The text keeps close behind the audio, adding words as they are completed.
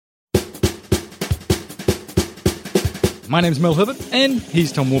My name's Mel Herbert, and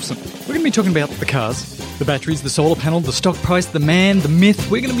he's Tom Wolfson. We're going to be talking about the cars, the batteries, the solar panel, the stock price, the man, the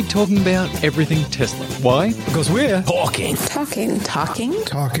myth. We're going to be talking about everything Tesla. Why? Because we're Talking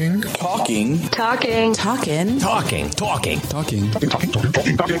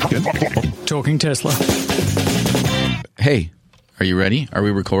Tesla. Hey, are you ready? Are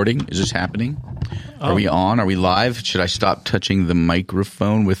we recording? Is this happening? Are we on? Are we live? Should I stop touching the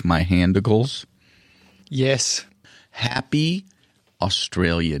microphone with my handicles? Yes. Happy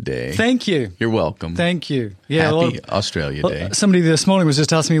Australia Day. Thank you. You're welcome. Thank you. Yeah, Happy Australia Day. Somebody this morning was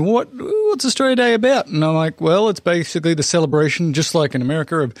just asking me, what's Australia Day about? And I'm like, well, it's basically the celebration, just like in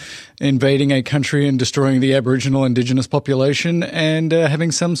America, of invading a country and destroying the Aboriginal indigenous population and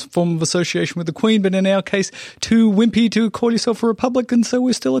having some form of association with the Queen. But in our case, too wimpy to call yourself a Republican, so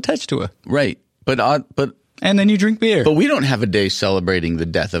we're still attached to her. Right. But and then you drink beer. But we don't have a day celebrating the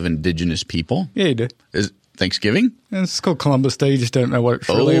death of indigenous people. Yeah, you do. Is Thanksgiving? It's called Columbus Day. You just don't know what it's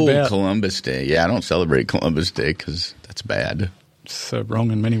really about. Columbus Day. Yeah, I don't celebrate Columbus Day because that's bad. So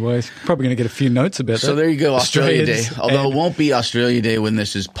wrong in many ways. Probably going to get a few notes about that. So there you go, Australia Day. Although it won't be Australia Day when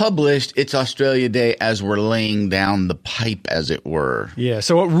this is published, it's Australia Day as we're laying down the pipe, as it were. Yeah,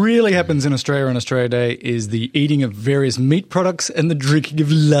 so what really happens in Australia on Australia Day is the eating of various meat products and the drinking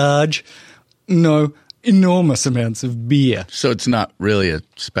of enormous amounts of beer. So it's not really a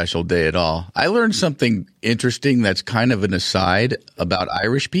special day at all. I learned something interesting that's kind of an aside about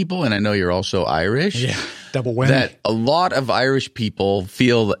Irish people, and I know you're also Irish. Yeah, double whammy. That a lot of Irish people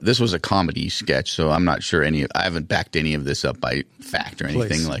feel that this was a comedy sketch, so I'm not sure I haven't backed any of this up by fact or anything.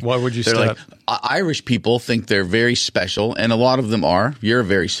 Please. Like. Why would you they're start? like, Irish people think they're very special, and a lot of them are. You're a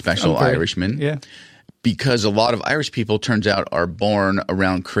very special Irishman. Yeah. Because a lot of Irish people, turns out, are born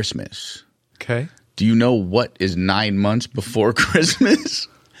around Christmas. Okay. Do you know what is 9 months before Christmas?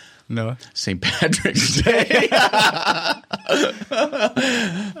 No. St. Patrick's Day.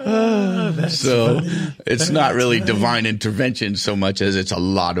 So it's not really divine intervention so much as it's a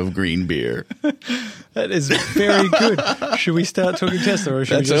lot of green beer. That is very good. Should we start talking Tesla or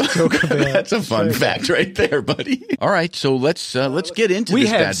should we just talk about... That's a fun fact right there, buddy. All right, so let's get into this bad boy. We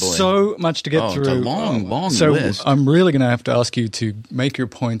have so much to get through. It's a long list. So I'm really going to have to ask you to make your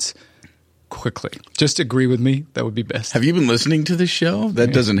points quickly. Just agree with me. That would be best. Have you been listening to this show?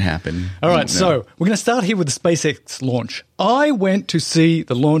 That doesn't happen. All right. So we're going to start here with the SpaceX launch. I went to see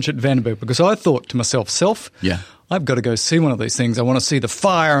the launch at Vandenberg because I thought to myself, I've got to go see one of these things. I want to see the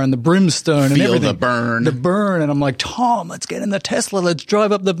fire and the brimstone and everything. Feel the burn. The burn. And I'm like, Tom, let's get in the Tesla. Let's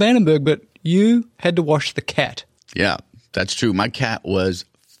drive up the Vandenberg. But you had to wash the cat. Yeah, that's true. My cat was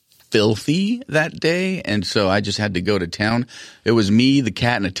filthy that day, and so I just had to go to town. It was me, the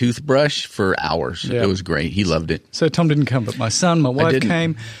cat, and a toothbrush for hours. Yeah. It was great. He loved it. So Tom didn't come, but my son, my wife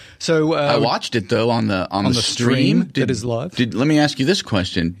came. So I watched it though on the stream that is live. Let me ask you this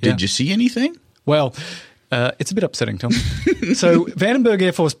question: Did you see anything? Well, it's a bit upsetting, Tom. So Vandenberg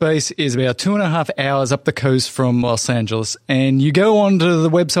Air Force Base is about 2.5 hours up the coast from Los Angeles, and you go onto the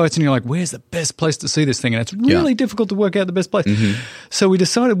websites and you're like, where's the best place to see this thing? And it's really difficult to work out the best place. Mm-hmm. So we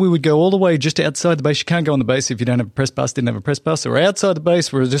decided we would go all the way just outside the base. You can't go on the base if you don't have a press pass, didn't have a press pass. So we're outside the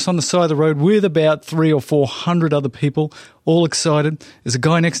base. We're just on the side of the road with about 300 or 400 other people, all excited. There's a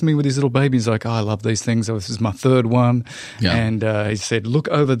guy next to me with his little baby. He's like, I love these things. Oh, this is my third one. Yeah. And he said, look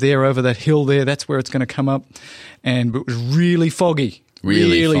over there, over that hill there. That's where it's going to come up. And it was really foggy.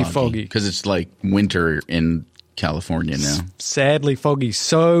 Really foggy. Because it's like winter in California now. Sadly foggy.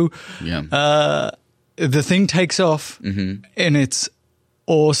 So the thing takes off and it's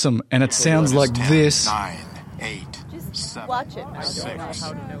awesome. And it sounds like 10, this. 9, 8, Just 7, watch it. 6, 5,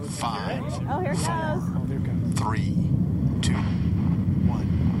 Oh, here it goes. 3, 2,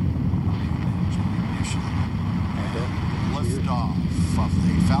 1. Lift off of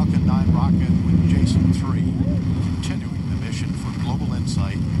the Falcon 9 rocket with Jason 3, continuing the mission for global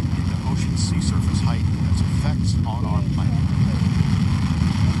insight into ocean sea surface height and its effects on our planet.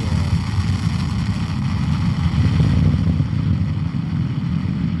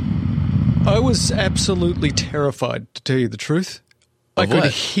 I was absolutely terrified, to tell you the truth. I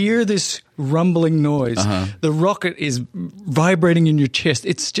could hear this rumbling noise. The rocket is vibrating in your chest.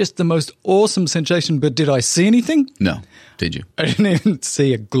 It's just the most awesome sensation. But did I see anything? No. Did you? I didn't even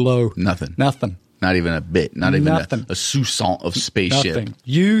see a glow. Nothing. Not even a bit. Not even Nothing. a soupçon of spaceship. Nothing.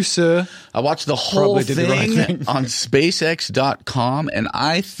 You, sir. I watched the whole Probably did the right thing thing. on SpaceX.com, and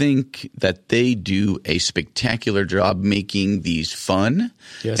I think that they do a spectacular job making these fun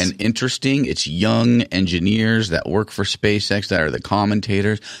Yes. and interesting. It's young engineers that work for SpaceX that are the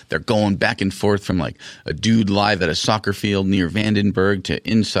commentators. They're going back and forth from like a dude live at a soccer field near Vandenberg to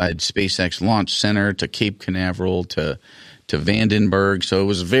inside SpaceX Launch Center to Cape Canaveral to Vandenberg. So it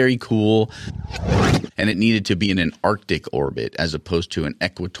was very cool. And it needed to be in an Arctic orbit as opposed to an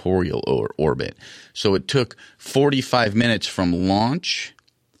equatorial orbit. So it took 45 minutes from launch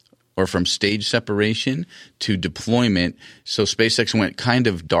or from stage separation to deployment. So SpaceX went kind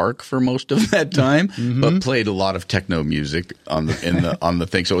of dark for most of that time, but played a lot of techno music on the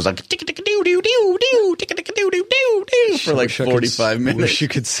thing. So it was like for like 45 minutes. Wish you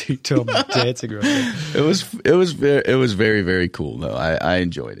could see Tom dancing right now. It was very, very cool though. I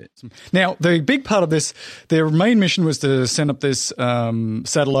enjoyed it. Now, the big part of this, their main mission was to send up this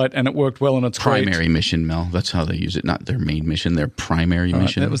satellite, and it worked well, and it's Primary great. mission, Mel. That's how they use it. Not their main mission, their primary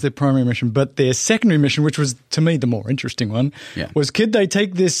mission. That was their primary mission. But their secondary mission, which was, to me, the more interesting one, was could they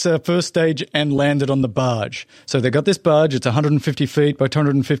take this first stage and land it on the barge? So they got this barge. It's 150 feet by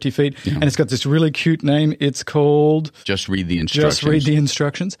 250 feet, and it's got this really cute name. It's called... Just read the instructions. Just read the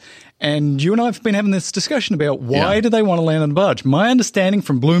instructions. And you and I have been having this discussion about why do they want to land on a barge? My understanding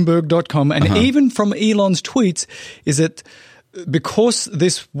from Bloomberg.com and even from Elon's tweets is that because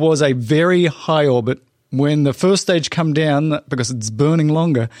this was a very high orbit, when the first stage come down, because it's burning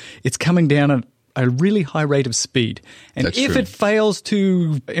longer, it's coming down at a really high rate of speed. And That's if true. it fails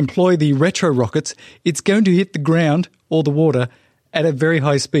to employ the retro rockets, it's going to hit the ground or the water at a very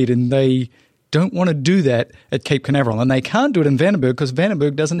high speed. And they don't want to do that at Cape Canaveral. And they can't do it in Vandenberg because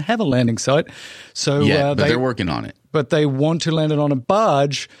Vandenberg doesn't have a landing site. So but they're working on it. But they want to land it on a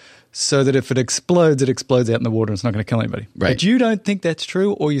barge so that if it explodes out in the water and it's not going to kill anybody. Right. But you don't think that's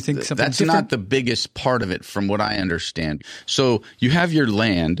true, or you think something That's different? not the biggest part of it from what I understand. So you have your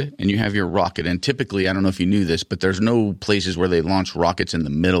land and you have your rocket. And typically, I don't know if you knew this, but there's no places where they launch rockets in the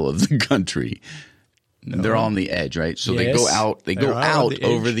middle of the country. No. They're on the edge, right? So they go out. They go out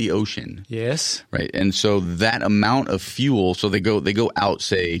over the ocean. Yes. Right. And so that amount of fuel, so they go out,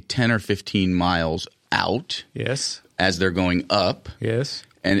 say 10 or 15 miles out. Yes. As they're going up. Yes.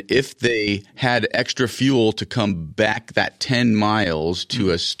 And if they had extra fuel to come back that 10 miles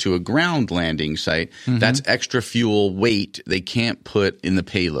to a ground landing site, that's extra fuel weight they can't put in the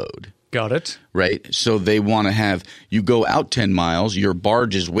payload. Got it. Right? So they want to have you go out 10 miles, your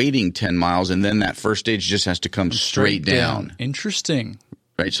barge is waiting 10 miles, and then that first stage just has to come straight down. Interesting.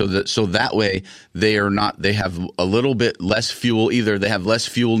 Right? So that way they have a little bit less fuel. Either they have less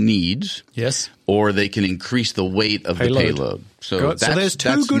fuel needs. Yes. Or they can increase the weight of the payload. So there's two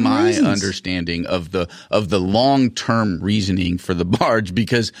that's good my reasons. understanding of the long-term reasoning for the barge,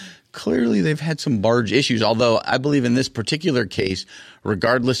 because clearly they've had some barge issues. Although I believe in this particular case,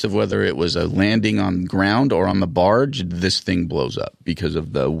 regardless of whether it was a landing on ground or on the barge, this thing blows up because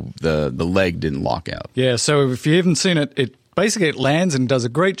of the leg didn't lock out. Yeah, so if you haven't seen it, basically it lands and does a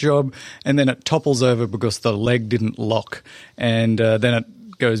great job, and then it topples over because the leg didn't lock, and then it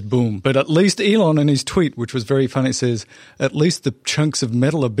goes boom. But at least Elon in his tweet, which was very funny, says, at least the chunks of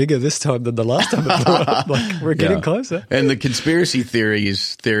metal are bigger this time than the last time it blew up. Like, we're getting closer. And the conspiracy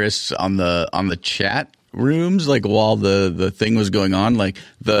theorists on the chat rooms, like while the thing was going on, like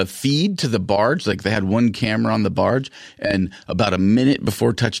the feed to the barge, like they had one camera on the barge, and about a minute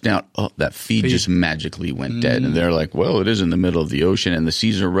before touchdown, that feed just magically went dead. And they're like, well, it is in the middle of the ocean and the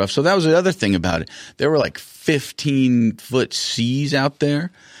seas are rough. So that was the other thing about it. There were like 15-foot seas out there.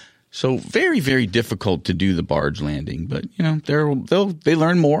 So very, very difficult to do the barge landing. But, they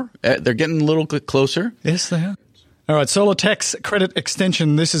learn more. They're getting a little bit closer. Yes, they are. All right, solar tax credit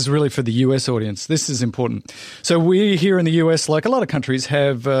extension. This is really for the US audience. This is important. So we here in the US, like a lot of countries,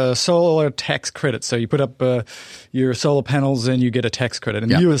 have solar tax credits. So you put up your solar panels and you get a tax credit. In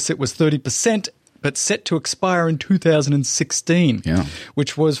the US, it was 30%. But set to expire in 2016,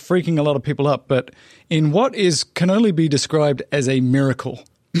 which was freaking a lot of people up. But in what can only be described as a miracle,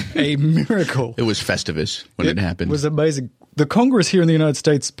 a miracle. It was Festivus when it happened. It was amazing. The Congress here in the United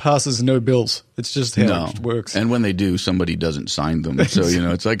States passes no bills. It's just how it works. And when they do, somebody doesn't sign them. So,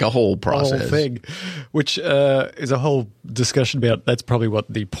 it's like a whole process. A whole thing, which is a whole discussion about that's probably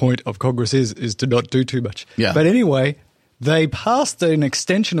what the point of Congress is to not do too much. Yeah. But anyway, they passed an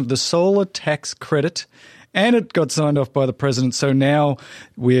extension of the solar tax credit, and it got signed off by the president. So now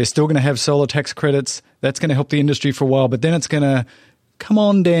we're still going to have solar tax credits. That's going to help the industry for a while, but then it's going to come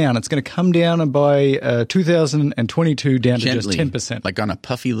on down. It's going to come down by 2022 down Gently, to just 10%. like on a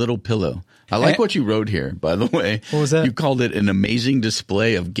puffy little pillow. I like what you wrote here, by the way. What was that? You called it an amazing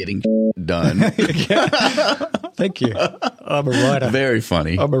display of getting done. Thank you. I'm a writer. Very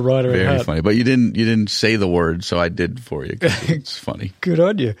funny. I'm a writer at Very heart. funny. But you didn't say the word, so I did for you. It's funny. Good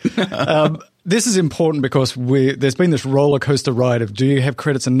on you. This is important because there's been this roller coaster ride of do you have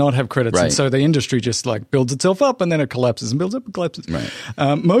credits and not have credits. Right. And so the industry just like builds itself up and then it collapses and builds up and collapses. Right.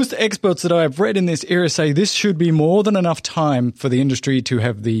 Most experts that I've read in this area say this should be more than enough time for the industry to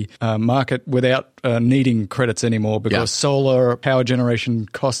have the market without needing credits anymore because solar power generation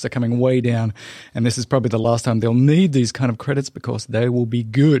costs are coming way down. And this is probably the last time they'll need these kind of credits because they will be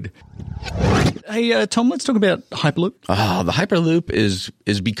good. Hey, Tom, let's talk about Hyperloop. The Hyperloop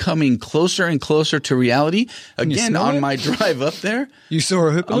is becoming closer and closer to reality. Again, smell on it? my drive up there. You saw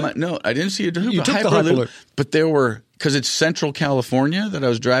a Hyperloop? No, I didn't see a Hyperloop. You took the Hyperloop. But there were, because it's Central California that I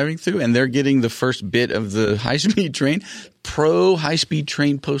was driving through, and they're getting the first bit of the high-speed train. Pro high-speed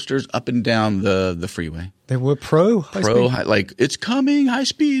train posters up and down the freeway. There were pro high-speed? Like, it's coming,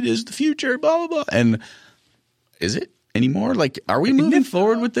 high-speed is the future, blah, blah, blah. And is it anymore? Like, are we moving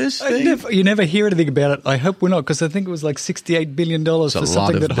forward with this thing? You never hear anything about it. I hope we're not, because I think it was like $68 billion for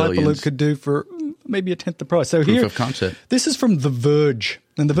something that billions. Hyperloop could do for maybe a tenth the price. So Proof of concept. This is from The Verge.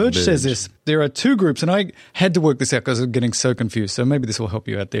 And The Verge says this. There are two groups, and I had to work this out because I was getting so confused. So maybe this will help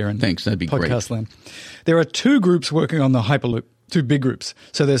you out there in Thanks, that'd be podcast great. land. There are two groups working on the Hyperloop, two big groups.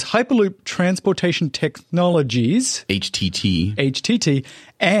 So there's Hyperloop Transportation Technologies, HTT,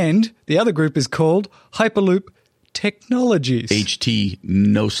 and the other group is called Hyperloop Technologies. HT,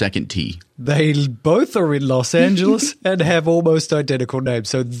 no second T. They both are in Los Angeles and have almost identical names.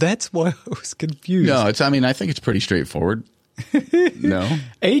 So that's why I was confused. No, I think it's pretty straightforward. No.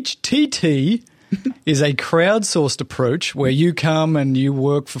 HTT is a crowdsourced approach where you come and you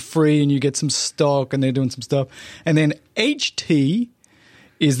work for free and you get some stock and they're doing some stuff. And then HT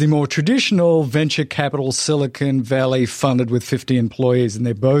is the more traditional venture capital Silicon Valley funded with 50 employees, and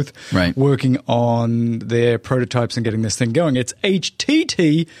they're both working on their prototypes and getting this thing going. It's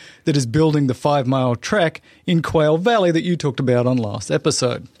HTT that is building the 5-mile track in Quail Valley that you talked about on last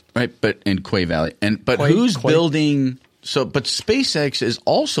episode. But in Quay Valley. Who's building – but SpaceX is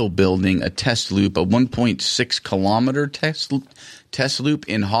also building a test loop, a 1.6 kilometer test loop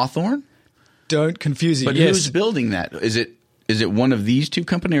in Hawthorne? Don't confuse it. But who's building that? Is it one of these two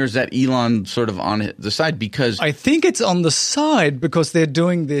companies, or is that Elon sort of on the side? Because I think it's on the side because they're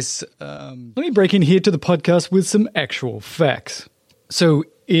doing this. Let me break in here to the podcast with some actual facts. So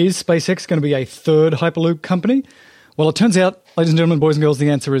is SpaceX going to be a third Hyperloop company? Well, it turns out, ladies and gentlemen, boys and girls, the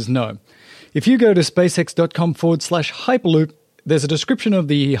answer is no. If you go to spacex.com/Hyperloop, there's a description of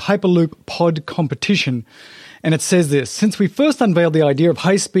the Hyperloop pod competition. And it says this: since we first unveiled the idea of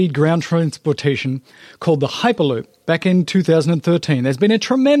high-speed ground transportation called the Hyperloop back in 2013, there's been a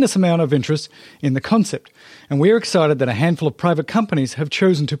tremendous amount of interest in the concept. And we are excited that a handful of private companies have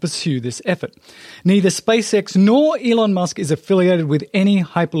chosen to pursue this effort. Neither SpaceX nor Elon Musk is affiliated with any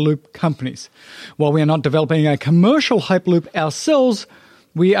Hyperloop companies. While we are not developing a commercial Hyperloop ourselves,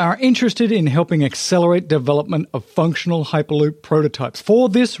 we are interested in helping accelerate development of functional Hyperloop prototypes. For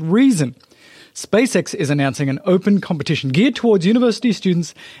this reason, SpaceX is announcing an open competition geared towards university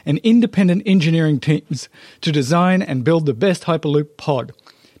students and independent engineering teams to design and build the best Hyperloop pod.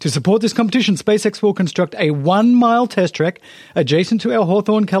 To support this competition, SpaceX will construct a 1-mile test track adjacent to our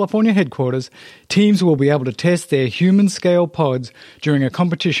Hawthorne, California headquarters. Teams will be able to test their human-scale pods during a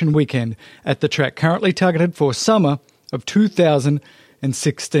competition weekend at the track, currently targeted for summer of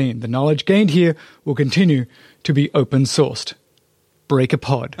 2016. The knowledge gained here will continue to be open-sourced. Break a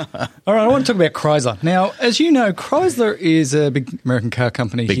pod. All right, I want to talk about Chrysler. Now, as you know, Chrysler is a big American car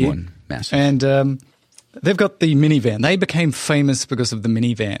company Big here. one, massive. And they've got the minivan. They became famous because of the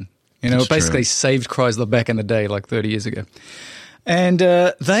minivan. You know, That's it basically true. saved Chrysler back in the day, like 30 years ago. And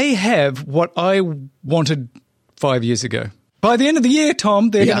they have what I wanted 5 years ago. By the end of the year,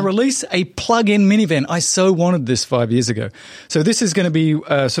 Tom, they're going to release a plug-in minivan. I so wanted this 5 years ago. So this is going to be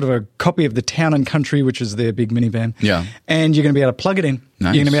sort of a copy of the Town and Country, which is their big minivan. Yeah. And you're going to be able to plug it in.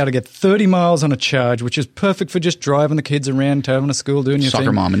 Nice. You're going to be able to get 30 miles on a charge, which is perfect for just driving the kids around, towing to school, doing your Soccer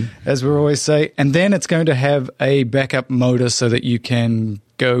thing. momming. As we always say. And then it's going to have a backup motor so that you can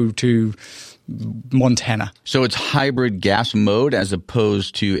go to Montana. So it's hybrid gas mode as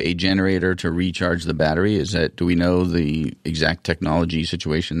opposed to a generator to recharge the battery. Do we know the exact technology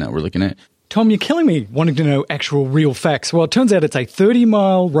situation that we're looking at? Tom, you're killing me wanting to know actual real facts. Well, it turns out it's a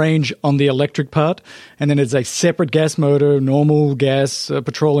 30-mile range on the electric part, and then it's a separate gas motor, normal gas,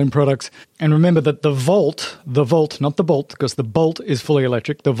 petroleum products. And remember that the Volt, not the Bolt, because the Bolt is fully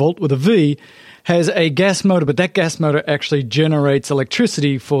electric, the Volt with a V has a gas motor, but that gas motor actually generates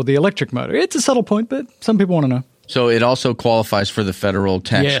electricity for the electric motor. It's a subtle point, but some people want to know. So it also qualifies for the federal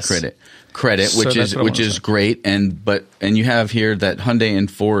tax credit, which is great. And you have here that Hyundai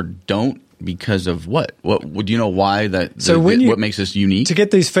and Ford don't. Because of what? What do you know why that? So what makes this unique? To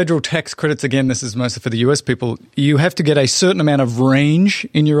get these federal tax credits, again, this is mostly for the US people. You have to get a certain amount of range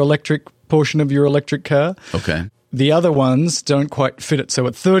in your electric portion of your electric car. Okay. The other ones don't quite fit it. So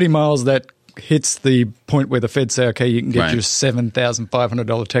at 30 miles, that hits the point where the feds say, okay, you can get your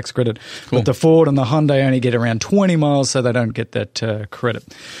 $7,500 tax credit. Cool. But the Ford and the Hyundai only get around 20 miles, so they don't get that credit.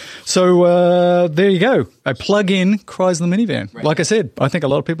 So there you go. A plug-in Chrysler minivan. Right. Like I said, I think a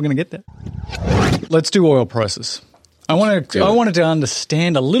lot of people are going to get that. Let's do oil prices. I wanted to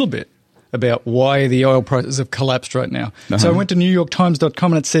understand a little bit about why the oil prices have collapsed right now. Uh-huh. So I went to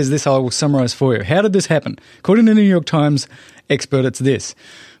NewYorkTimes.com and it says this. I will summarize for you. How did this happen? According to New York Times expert, it's this.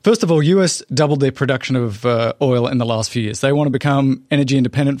 First of all, US doubled their production of oil in the last few years. They want to become energy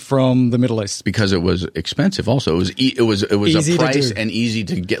independent from the Middle East because it was expensive. Also, it was a price and easy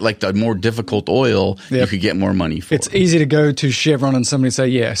to get. Like the more difficult oil, you could get more money for. It's easy to go to Chevron and somebody say,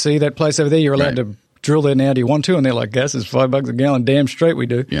 "Yeah, see that place over there? You're allowed to drill there now. Do you want to?" And they're like, "Gas is $5 a gallon. Damn straight we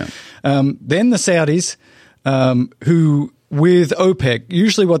do." Yeah. Then the Saudis, who with OPEC,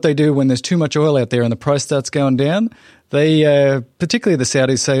 usually what they do when there's too much oil out there and the price starts going down. They, particularly the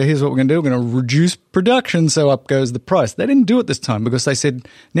Saudis, say, here's what we're going to do. We're going to reduce production, so up goes the price. They didn't do it this time because they said,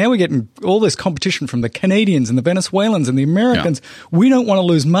 now we're getting all this competition from the Canadians and the Venezuelans and the Americans. Yeah. We don't want to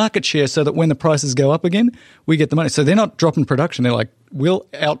lose market share so that when the prices go up again, we get the money. So they're not dropping production. They're like, we'll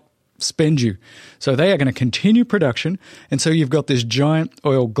outspend you. So they are going to continue production. And so you've got this giant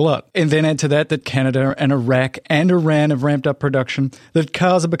oil glut. And then add to that Canada and Iraq and Iran have ramped up production, that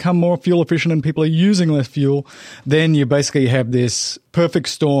cars have become more fuel efficient and people are using less fuel. Then you basically have this perfect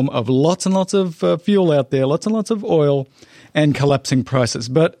storm of lots and lots of fuel out there, lots and lots of oil and collapsing prices.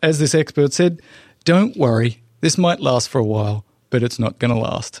 But as this expert said, don't worry. This might last for a while, but it's not going to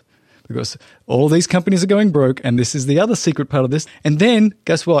last. Because all these companies are going broke, and this is the other secret part of this. And then,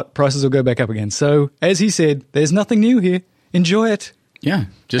 guess what? Prices will go back up again. So, as he said, there's nothing new here. Enjoy it. Yeah,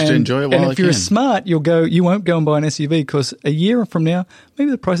 just enjoy it while And if you're smart, you won't go and buy an SUV because a year from now,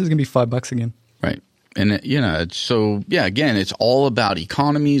 maybe the price is going to be $5 again. Right. And, again, it's all about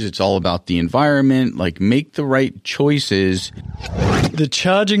economies. It's all about the environment. Like, make the right choices. The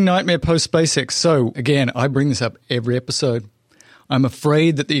charging nightmare post SpaceX. So, again, I bring this up every episode. I'm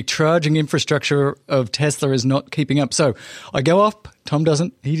afraid that the charging infrastructure of Tesla is not keeping up. So I go up. Tom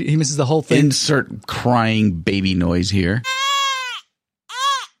doesn't. He misses the whole thing. Insert crying baby noise here.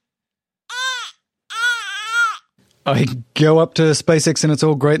 I go up to SpaceX and it's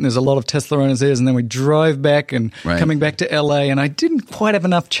all great and there's a lot of Tesla owners there, and then we drive back and coming back to LA, and I didn't quite have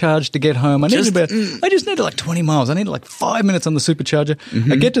enough charge to get home. I just needed like 20 miles. I needed like 5 minutes on the supercharger.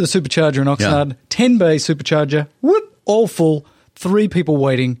 Mm-hmm. I get to the supercharger in Oxnard, 10-bay supercharger, whoop, all full. 3 people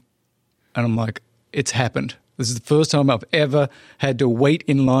waiting, and I'm like, it's happened. This is the first time I've ever had to wait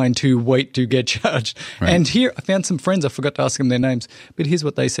in line to get charged. Right. And here, I found some friends. I forgot to ask them their names, but here's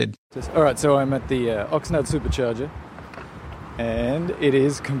what they said. All right, so I'm at the Oxnard Supercharger, and it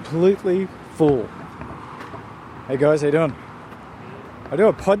is completely full. Hey guys, how you doing? I do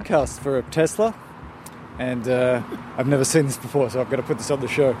a podcast for Tesla, and I've never seen this before, so I've got to put this on the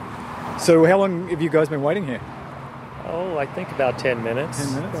show. So how long have you guys been waiting here? Oh, I think about 10 minutes.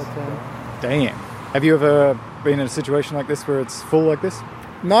 10 minutes? Damn. Have you ever been in a situation like this where it's full like this?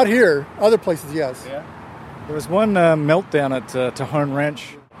 Not here. Other places, yes. Yeah. There was one meltdown at Tahone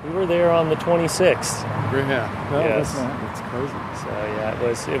Ranch. We were there on the 26th. Yeah. Well, yes. That's crazy. So,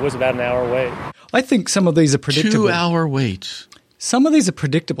 yeah, it was about an hour wait. I think some of these are predictable. 2-hour waits. Some of these are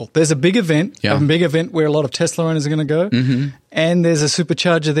predictable. There's a big event, where a lot of Tesla owners are going to go, and there's a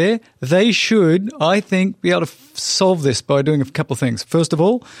supercharger there. They should, I think, be able to solve this by doing a couple of things. First of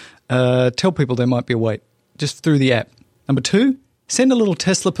all, tell people there might be a wait, just through the app. Number 2, send a little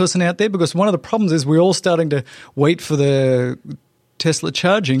Tesla person out there, because one of the problems is we're all starting to wait for the Tesla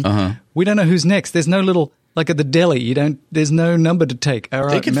charging. We don't know who's next. There's no little... Like at the deli, there's no number to take. All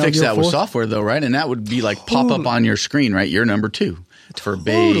right, they can fix that with software, though, right? And that would be like pop up on your screen, right? You're number 2 for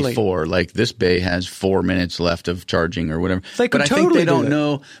bay 4. Like this bay has 4 minutes left of charging or whatever. But I think they don't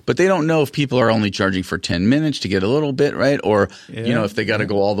know. But they don't know if people are only charging for 10 minutes to get a little bit, right? Or if they got to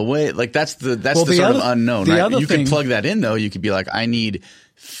go all the way. Like that's the sort of unknown, right? You can plug that in though. You could be like, I need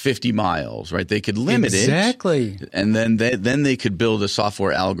 50 miles, right? They could limit Exactly. it. And then they could build a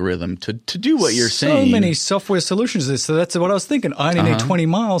software algorithm to do what you're saying. So many software solutions to this. So that's what I was thinking. I only need 20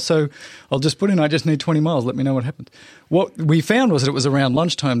 miles, so I'll just put in, I just need 20 miles. Let me know what happens. What we found was that it was around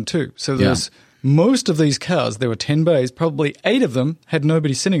lunchtime too. So there's most of these cars, there were 10 bays, probably 8 of them had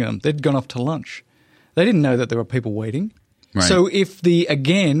nobody sitting in them. They'd gone off to lunch. They didn't know that there were people waiting. Right. So if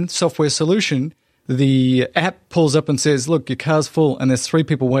again, software solution, the app pulls up and says, look, your car's full and there's 3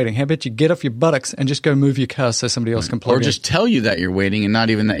 people waiting. How about you get off your buttocks and just go move your car so somebody else can plug in? Or just tell you that you're waiting and not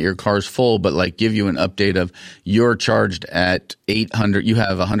even that your car's full, but like give you an update of you're charged at 800. You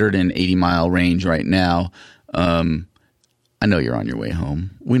have 180 mile range right now. I know you're on your way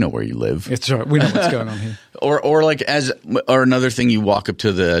home. We know where you live. It's right. We know what's going on here. Or another thing, you walk up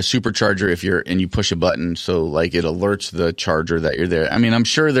to the supercharger and you push a button, so like it alerts the charger that you're there. I mean, I'm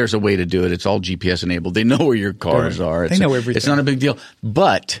sure there's a way to do it. It's all GPS enabled. They know where your cars are. They know everything. It's not a big deal.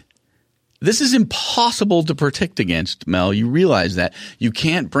 But this is impossible to protect against, Mel. You realize that. You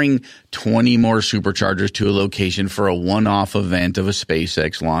can't bring 20 more superchargers to a location for a one-off event of a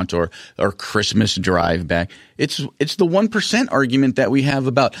SpaceX launch or Christmas drive back. It's the 1% argument that we have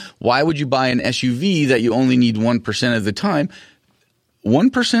about why would you buy an SUV that you only need 1% of the time.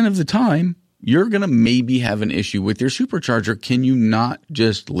 1% of the time, you're going to maybe have an issue with your supercharger. Can you not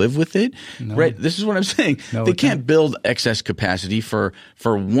just live with it? No. Right? This is what I'm saying. No, they can't build excess capacity for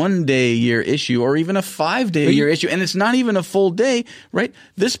 1 day a year issue or even a 5 day a year issue. And it's not even a full day, right?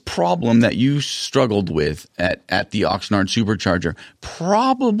 This problem that you struggled with at the Oxnard supercharger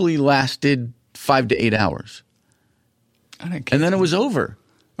probably lasted 5 to 8 hours. I don't care. And then it was over.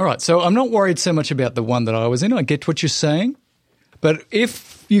 All right. So I'm not worried so much about the one that I was in. I get what you're saying. But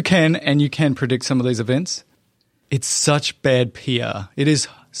if you can, and you can predict some of these events, it's such bad PR. It is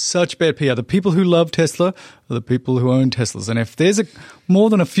such bad PR. The people who love Tesla are the people who own Teslas. And if there's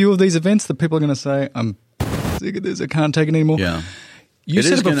more than a few of these events, the people are going to say, I'm sick of this, I can't take it anymore. Yeah. You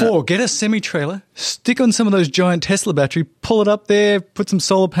said it before, get a semi-trailer, stick on some of those giant Tesla battery, pull it up there, put some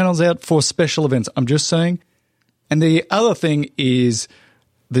solar panels out for special events. I'm just saying. And the other thing is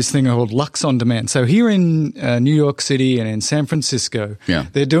this thing called Lux on Demand. So here in New York City and in San Francisco,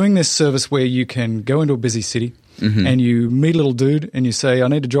 they're doing this service where you can go into a busy city and you meet a little dude and you say, I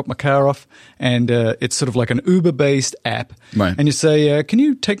need to drop my car off. And it's sort of like an Uber-based app. Right. And you say, can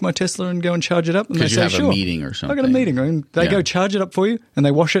you take my Tesla and go and charge it up? And they say, have sure. a meeting or something. I got a meeting. And they go charge it up for you and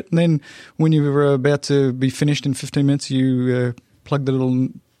they wash it. And then when you're about to be finished in 15 minutes, you plug the little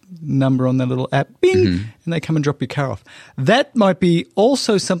number on that little app, bing, and they come and drop your car off. That might be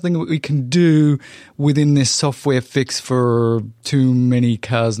also something that we can do within this software fix for too many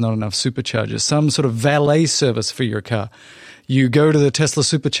cars, not enough superchargers. Some sort of valet service for your car. You go to the Tesla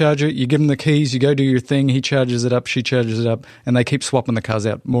supercharger, you give them the keys, you go do your thing, he charges it up, she charges it up, and they keep swapping the cars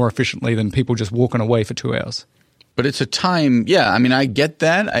out more efficiently than people just walking away for 2 hours. But it's a time, I mean, I get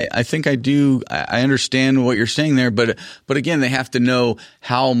that. I think I do. I understand what you're saying there. But again, they have to know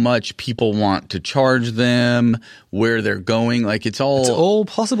how much people want to charge them, where they're going. Like it's all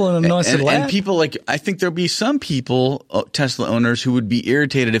possible in a nice little app. And people I think there'll be some people, Tesla owners, who would be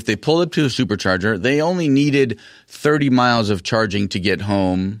irritated if they pulled up to a supercharger. They only needed 30 miles of charging to get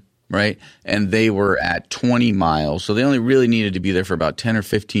home. Right. And they were at 20 miles. So they only really needed to be there for about 10 or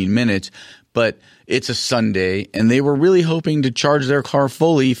 15 minutes. But it's a Sunday and they were really hoping to charge their car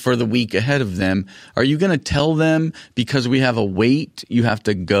fully for the week ahead of them. Are you going to tell them because we have a wait, you have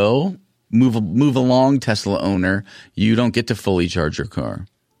to go? Move along, Tesla owner. You don't get to fully charge your car.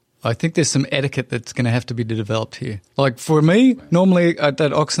 I think there's some etiquette that's going to have to be developed here. Like for me, normally at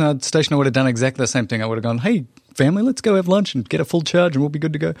that Oxnard station, I would have done exactly the same thing. I would have gone, hey, family, let's go have lunch and get a full charge and we'll be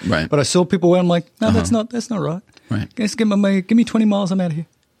good to go. Right. But I saw people where I'm like, no, that's not right. Right. Just give me 20 miles, I'm out of here.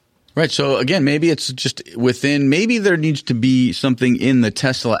 Right. So again, maybe it's just maybe there needs to be something in the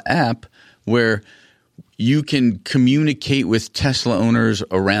Tesla app where you can communicate with Tesla owners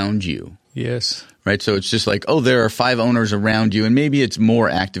around you. Yes. Right. So it's just like, there are 5 owners around you, and maybe it's more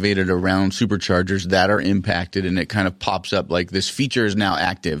activated around superchargers that are impacted, and it kind of pops up like this feature is now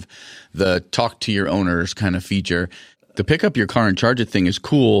active. The talk to your owners kind of feature. The pick up your car and charge it thing is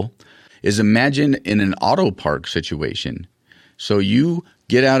cool. Imagine in an auto park situation. So you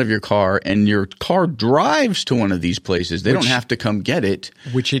get out of your car and your car drives to one of these places. They don't have to come get it.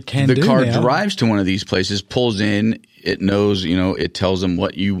 Which it can do. The car now. Drives to one of these places, pulls in, it knows, it tells them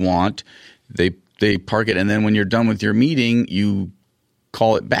what you want. They park it, and then when you're done with your meeting, you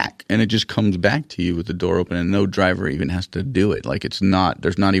call it back, and it just comes back to you with the door open, and no driver even has to do it. Like there's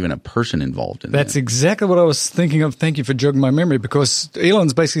not even a person involved in that. That's exactly what I was thinking of. Thank you for jogging my memory, because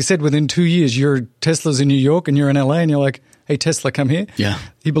Elon's basically said within 2 years, your Tesla's in New York and you're in LA, and you're like, hey, Tesla, come here. Yeah.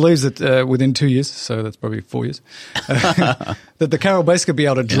 He believes that within 2 years, so that's probably 4 years, that the car will basically be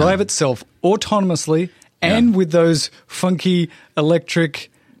able to drive itself autonomously and with those funky electric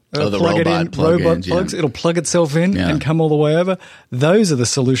the robot plug-ins, plugs. It'll plug itself in and come all the way over. Those are the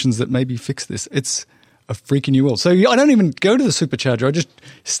solutions that maybe fix this. It's a freaking new world. So I don't even go to the supercharger. I just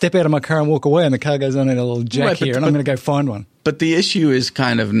step out of my car and walk away, and the car goes on in a little jack here, and I'm going to go find one. But the issue is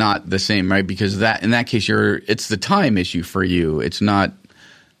kind of not the same, right? Because in that case, it's the time issue for you. It's not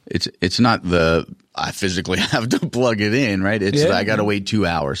I physically have to plug it in, right? It's I got to wait 2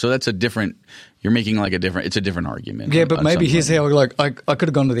 hours. So that's a different. You're making it's a different argument. Yeah, but maybe here's how I could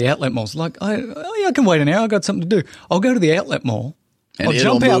have gone to the outlet malls. Like, I can wait an hour. I got something to do. I'll go to the outlet mall. And I'll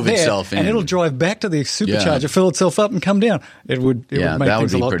it'll jump out move there, itself in. and it'll drive back to the supercharger, fill itself up, and come down. It would make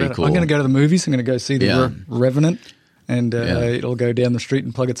things a lot better. Cool. I'm going to go to the movies. I'm going to go see the Revenant, and it'll go down the street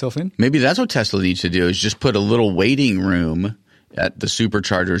and plug itself in. Maybe that's what Tesla needs to do, is just put a little waiting room at the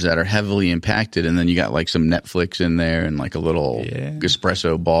superchargers that are heavily impacted, and then you got like some Netflix in there and like a little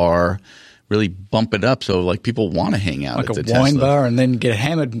espresso bar. Really bump it up so like people want to hang out like at the a wine Tesla. bar, and then get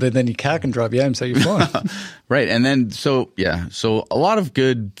hammered, and then your car can drive you home, so you're fine. Right, and then so a lot of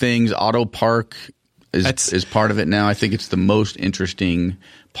good things. Auto park is part of it now. I think it's the most interesting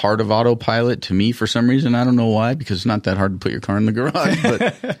part of autopilot to me for some reason. I don't know why, because it's not that hard to put your car in the garage. But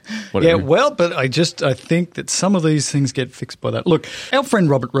whatever. Yeah, well, but I think that some of these things get fixed by that. Look, our friend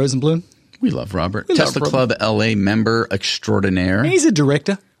Robert Rosenblum. We love Robert. Tesla Club LA member extraordinaire. He's a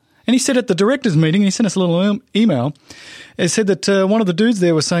director. And he said at the directors' meeting, he sent us a little email, he said that one of the dudes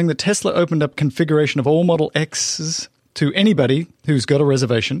there was saying that Tesla opened up configuration of all Model X's to anybody who's got a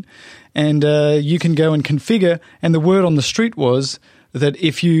reservation, and you can go and configure, and the word on the street was that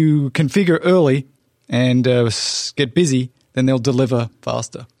if you configure early and get busy, then they'll deliver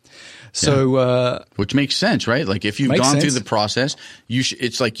faster. So, which makes sense, right? Like if you've gone through the process,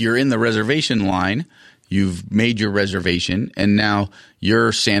 it's like you're in the reservation line. You've made your reservation, and now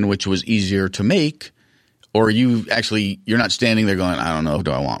your sandwich was easier to make, or you're not standing there going, I don't know,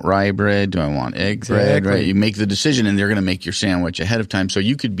 do I want rye bread? Do I want egg bread? Right? You make the decision, and they're going to make your sandwich ahead of time. So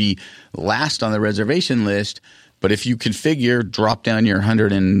you could be last on the reservation list, but if you configure, drop down your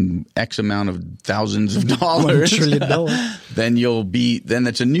 100 and X amount of thousands of dollars, $1 trillion. then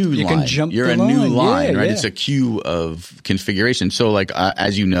it's a new line. You can jump You're the a new line, right? Yeah. It's a queue of configuration. So like,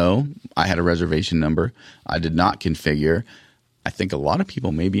 as you know, I had a reservation number. I did not configure. I think a lot of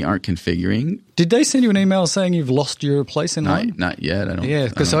people maybe aren't configuring. Did they send you an email saying you've lost your place in line? Not yet. I don't. Yeah,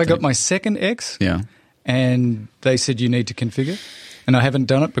 because I got my second X. Yeah. And they said you need to configure. And I haven't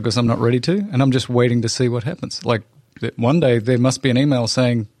done it because I'm not ready to. And I'm just waiting to see what happens. Like one day there must be an email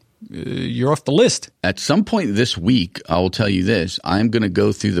saying you're off the list. At some point this week, I will tell you this. I'm going to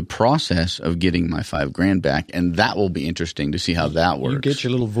go through the process of getting my $5,000 back, and that will be interesting to see how that works. You get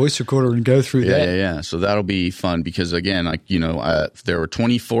your little voice recorder and go through that. Yeah. So that'll be fun because, again, there were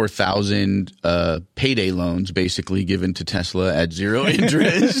 24,000 payday loans basically given to Tesla at zero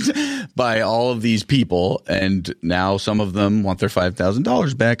interest by all of these people, and now some of them want their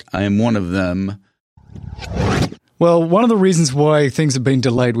 $5,000 back. I am one of them. Well, one of the reasons why things have been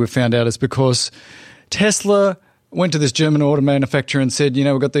delayed, we've found out, is because Tesla went to this German auto manufacturer and said,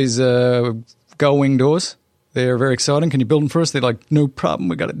 we've got these gull-wing doors. They're very exciting. Can you build them for us? They're like, no problem.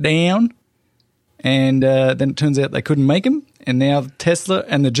 We got it down. And then it turns out they couldn't make them. And now Tesla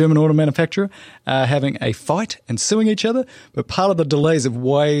and the German auto manufacturer are having a fight and suing each other. But part of the delays of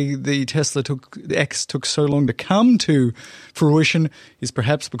why the X took so long to come to fruition is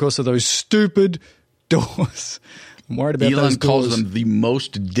perhaps because of those stupid doors. I'm worried about Elon those doors. calls them the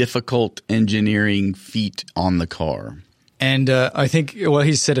most difficult engineering feat on the car. And I think,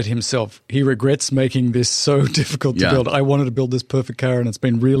 he said it himself. He regrets making this so difficult to build. I wanted to build this perfect car, and it's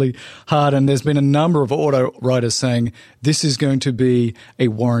been really hard. And there's been a number of auto writers saying this is going to be a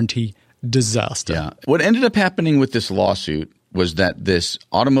warranty disaster. Yeah. What ended up happening with this lawsuit was that this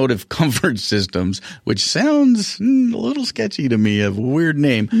automotive comfort systems, which sounds a little sketchy to me, of a weird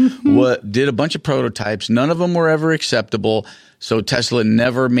name, did a bunch of prototypes. None of them were ever acceptable. So Tesla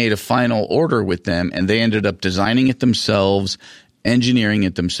never made a final order with them, and they ended up designing it themselves, engineering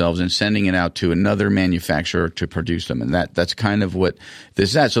it themselves, and sending it out to another manufacturer to produce them. And that's kind of what this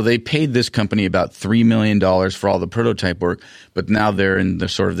is at. So they paid this company about $3 million for all the prototype work, but now they're in the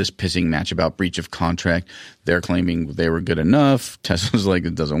sort of this pissing match about breach of contract. They're claiming they were good enough. Tesla's like,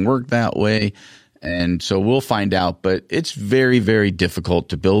 it doesn't work that way. And so we'll find out, but it's very, very difficult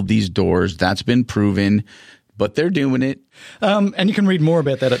to build these doors. That's been proven, but they're doing it. And you can read more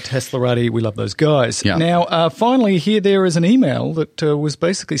about that at Teslarati. We love those guys. Yeah. Now, finally, there is an email that was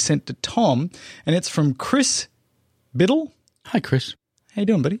basically sent to Tom, and it's from Chris Biddle. Hi, Chris. How you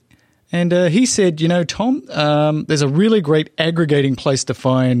doing, buddy? And he said, Tom, there's a really great aggregating place to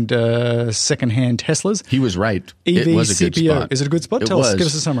find secondhand Teslas. He was right. EV It was a good CPO. spot. Is it a good spot? It Tell us. was. Give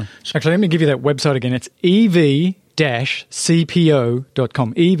us a summary. Actually, let me give you that website again. It's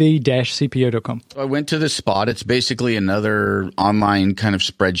ev-cpo.com. ev-cpo.com. I went to this spot. It's basically another online kind of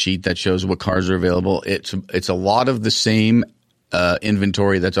spreadsheet that shows what cars are available. It's a lot of the same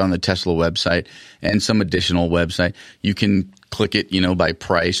inventory that's on the Tesla website and some additional website. You can click it, by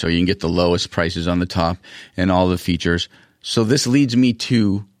price, so you can get the lowest prices on the top and all the features. So this leads me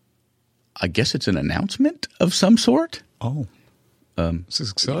to, I guess it's an announcement of some sort. Oh, this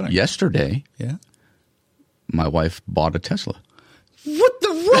is exciting. Yesterday, Yeah. my wife bought a Tesla. What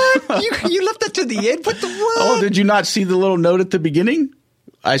the what? you left that to the end? What the what? Oh, did you not see the little note at the beginning?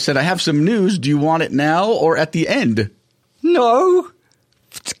 I said, I have some news. Do you want it now or at the end? No.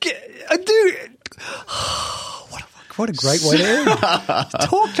 Dude. What a great way to end.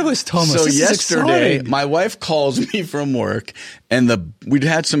 Talk to us, Thomas. So This is yesterday, exciting. my wife calls me from work, and we'd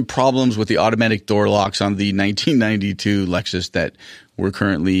had some problems with the automatic door locks on the 1992 Lexus that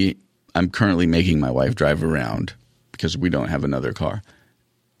I'm currently making my wife drive around because we don't have another car.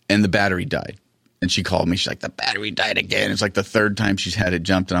 And the battery died. And she called me. She's like, the battery died again. It's like the third time she's had it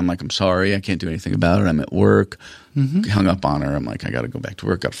jumped. And I'm like, I'm sorry. I can't do anything about it. I'm at work. Hung up on her. I'm like, I got to go back to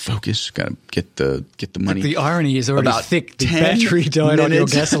work. Got to focus. Got to get the money. But the irony is already About thick. The 10 battery died on your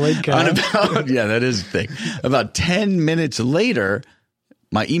minutes gasoline car. yeah, that is thick. About 10 minutes later,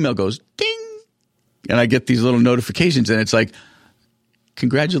 my email goes ding. And I get these little notifications. And it's like,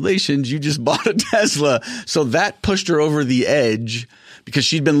 congratulations, you just bought a Tesla. So that pushed her over the edge because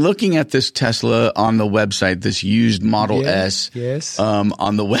she'd been looking at this Tesla on the website, this used Model S on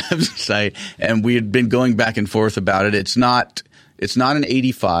the website, and we had been going back and forth about it. It's not an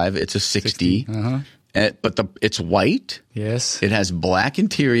 85, it's a 60. But it's white. Yes. It has black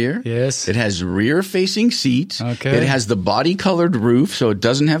interior. Yes. It has rear-facing seats. Okay. It has the body-colored roof, so it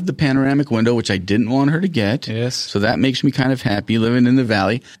doesn't have the panoramic window, which I didn't want her to get. Yes. So that makes me kind of happy living in the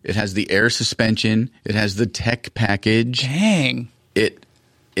valley. It has the air suspension. It has the tech package. Dang. It's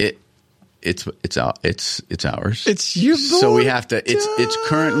ours. It's your boy. So we have to. It's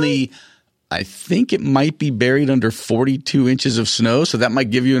currently. I think it might be buried under 42 inches of snow, so that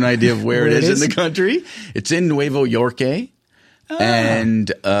might give you an idea of where it is in the country. It's in Nuevo Yorque,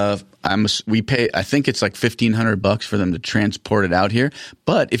 and we pay. I think it's like $1,500 for them to transport it out here.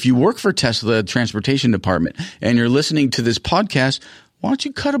 But if you work for Tesla Transportation Department and you're listening to this podcast, why don't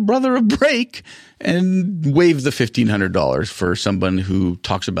you cut a brother a break and waive the $1,500 for someone who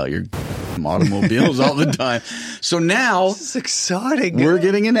talks about your automobiles all the time? So now This is exciting. we're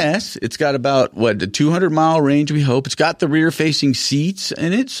getting an S. It's got about, a 200-mile range, we hope. It's got the rear-facing seats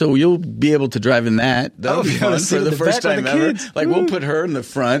in it, so you'll be able to drive in that. That'll be fun for the first time ever. Like, we'll put her in the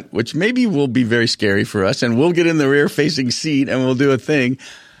front, which maybe will be very scary for us, and we'll get in the rear-facing seat, and we'll do a thing.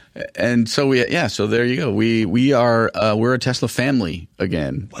 And so so there you go. We're a Tesla family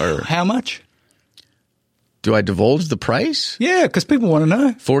again. Or, How much? do I divulge the price? Yeah, because people want to know.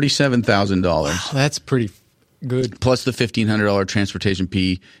 $47,000. That's pretty good. Plus the $1,500 transportation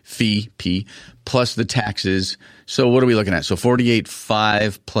fee, plus the taxes. So what are we looking at? So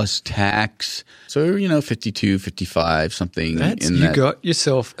 $48,500 plus tax. So, 52, 55, something You got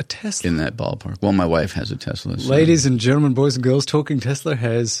yourself a Tesla. in that ballpark. Well, my wife has a Tesla. So. Ladies and gentlemen, boys and girls, Talking Tesla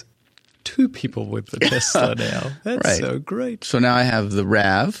has 2 people with the Tesla now. That's Right. so great. So now I have the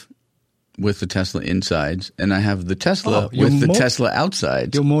RAV with the Tesla insides, and I have the Tesla you're with the more- Tesla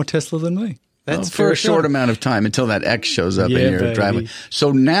outsides. You're more Tesla than me. That's for a short sure. amount of time until that X shows up Yeah, in your baby. driveway.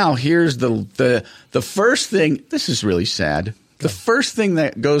 So now here's the first thing. This is really sad. The first thing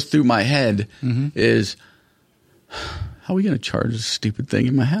that goes through my head is, how are we going to charge this stupid thing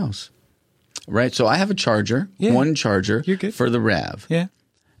in my house? Right. So I have a charger, one charger You're good. for the RAV. Yeah.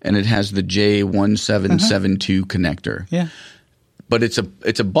 And it has the J1772 connector. Yeah. But it's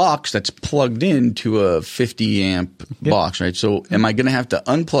a box that's plugged into a 50 amp box, right? So am I going to have to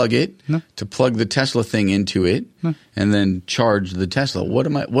unplug it to plug the Tesla thing into it and then charge the Tesla? What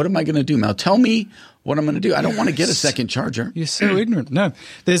am I going to do, Mal? Tell me what I'm going to do. I don't want to get a second charger. You're so ignorant. No,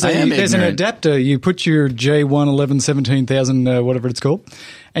 there's I am an ignorant. adapter. You put your J111 17,000 whatever it's called,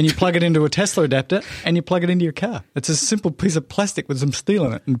 and you plug it into a Tesla adapter, and you plug it into your car. It's a simple piece of plastic with some steel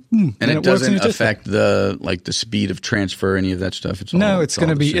in it, and And it works in doesn't your Tesla. affect the speed of transfer, any of that stuff. It's No, all, it's going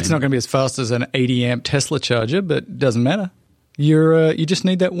to be. the It's same. not going to be as fast as an 80 amp Tesla charger, but it doesn't matter. You just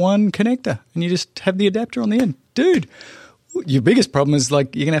need that one connector, and you just have the adapter on the end, dude. Your biggest problem is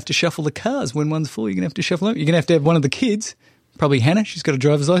like you're going to have to shuffle the cars when one's full. You're going to have to shuffle them. You're going to have one of the kids Probably Hannah. She's got a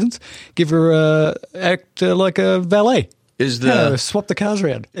driver's license. Give her act like a valet. Swap the cars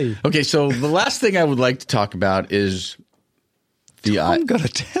around. Hey. Okay, so the last thing I would like to talk about is I've got a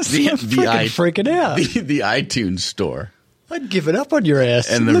Tesla. I'm freaking out. The iTunes store. I'd give it up on your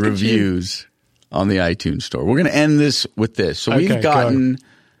ass. And the reviews on the iTunes store. We're going to end this with this. So we've gotten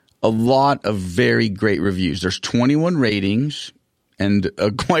a lot of very great reviews. There's 21 ratings and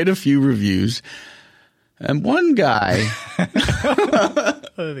quite a few reviews. And one guy, I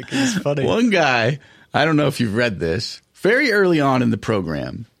think it's funny. One guy, I don't know if you've read this, very early on in the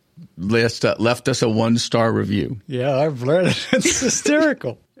program, left us a 1-star review. Yeah, I've read it. It's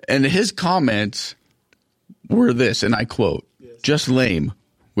hysterical. And his comments were this, and I quote, "Just lame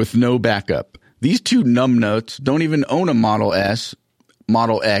with no backup. These two numbnuts don't even own a Model S,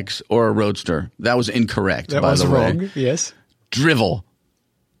 Model X, or a Roadster." That was incorrect, by the way. That was wrong, yes. Drivel.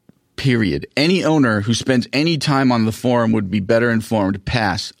 Period. Any owner who spends any time on the forum would be better informed.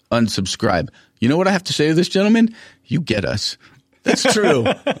 Pass. Unsubscribe. You know what I have to say to this gentleman? You get us. That's true.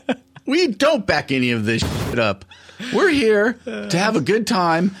 We don't back any of this shit up. We're here to have a good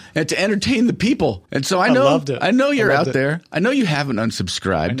time and to entertain the people. And so I know you're out there. I know you haven't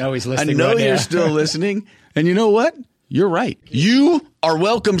unsubscribed. I know he's listening. I know right you're now. still listening. And you know what? You're right. You are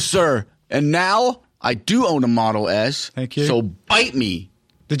welcome, sir. And now I do own a Model S. Thank you. So bite me.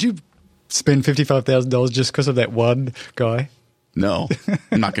 Did you spend $55,000 just because of that one guy? No,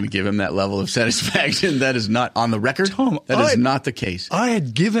 I'm not going to give him that level of satisfaction. That is not on the record. Tom, that is not the case. I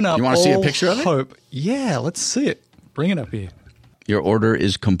had given up. You want to see a picture of it? Hope. Yeah, let's see it. Bring it up here. Your order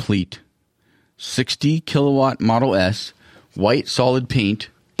is complete. 60 kilowatt Model S, white solid paint,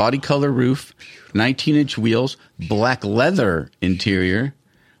 body color roof, 19-inch wheels, black leather interior,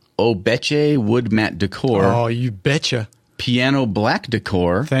 Obeche wood matte decor. Oh, you betcha. Piano black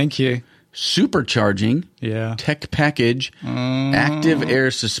decor. Thank you. Supercharging. Yeah. Tech package. Active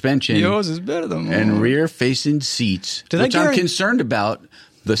air suspension. Yours is better than mine. And rear-facing seats, which I'm concerned about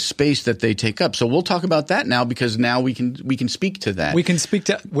the space that they take up. So we'll talk about that now because now we can speak to that. We can speak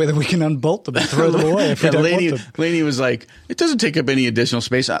to whether we can unbolt them and throw them away if we don't want them. Laney was like, it doesn't take up any additional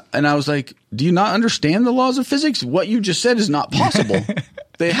space. And I was like, do you not understand the laws of physics? What you just said is not possible.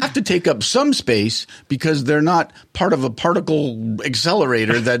 They have to take up some space because they're not part of a particle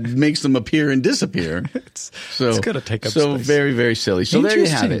accelerator that makes them appear and disappear. It's got to take up space. So very, very silly. So there you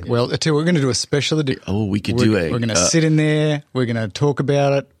have it. Well, we're going to do a special edition. Oh, we could do it. We're going to sit in there. We're going to talk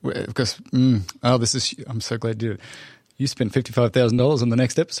about it because, I'm so glad you did it. You spent $55,000 on the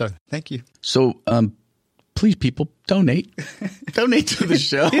next episode. Thank you. So, please, people, donate. Donate to the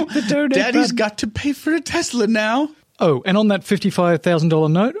show. Hit the donate Daddy's button. got to pay for a Tesla now. Oh, and on that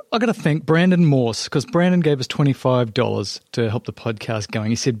 $55,000 note, I got to thank Brandon Morse because Brandon gave us $25 to help the podcast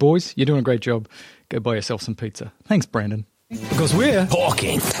going. He said, boys, you're doing a great job. Go buy yourself some pizza. Thanks, Brandon. Because we're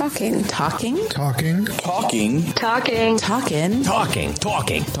Talking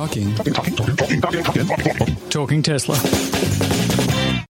Tesla.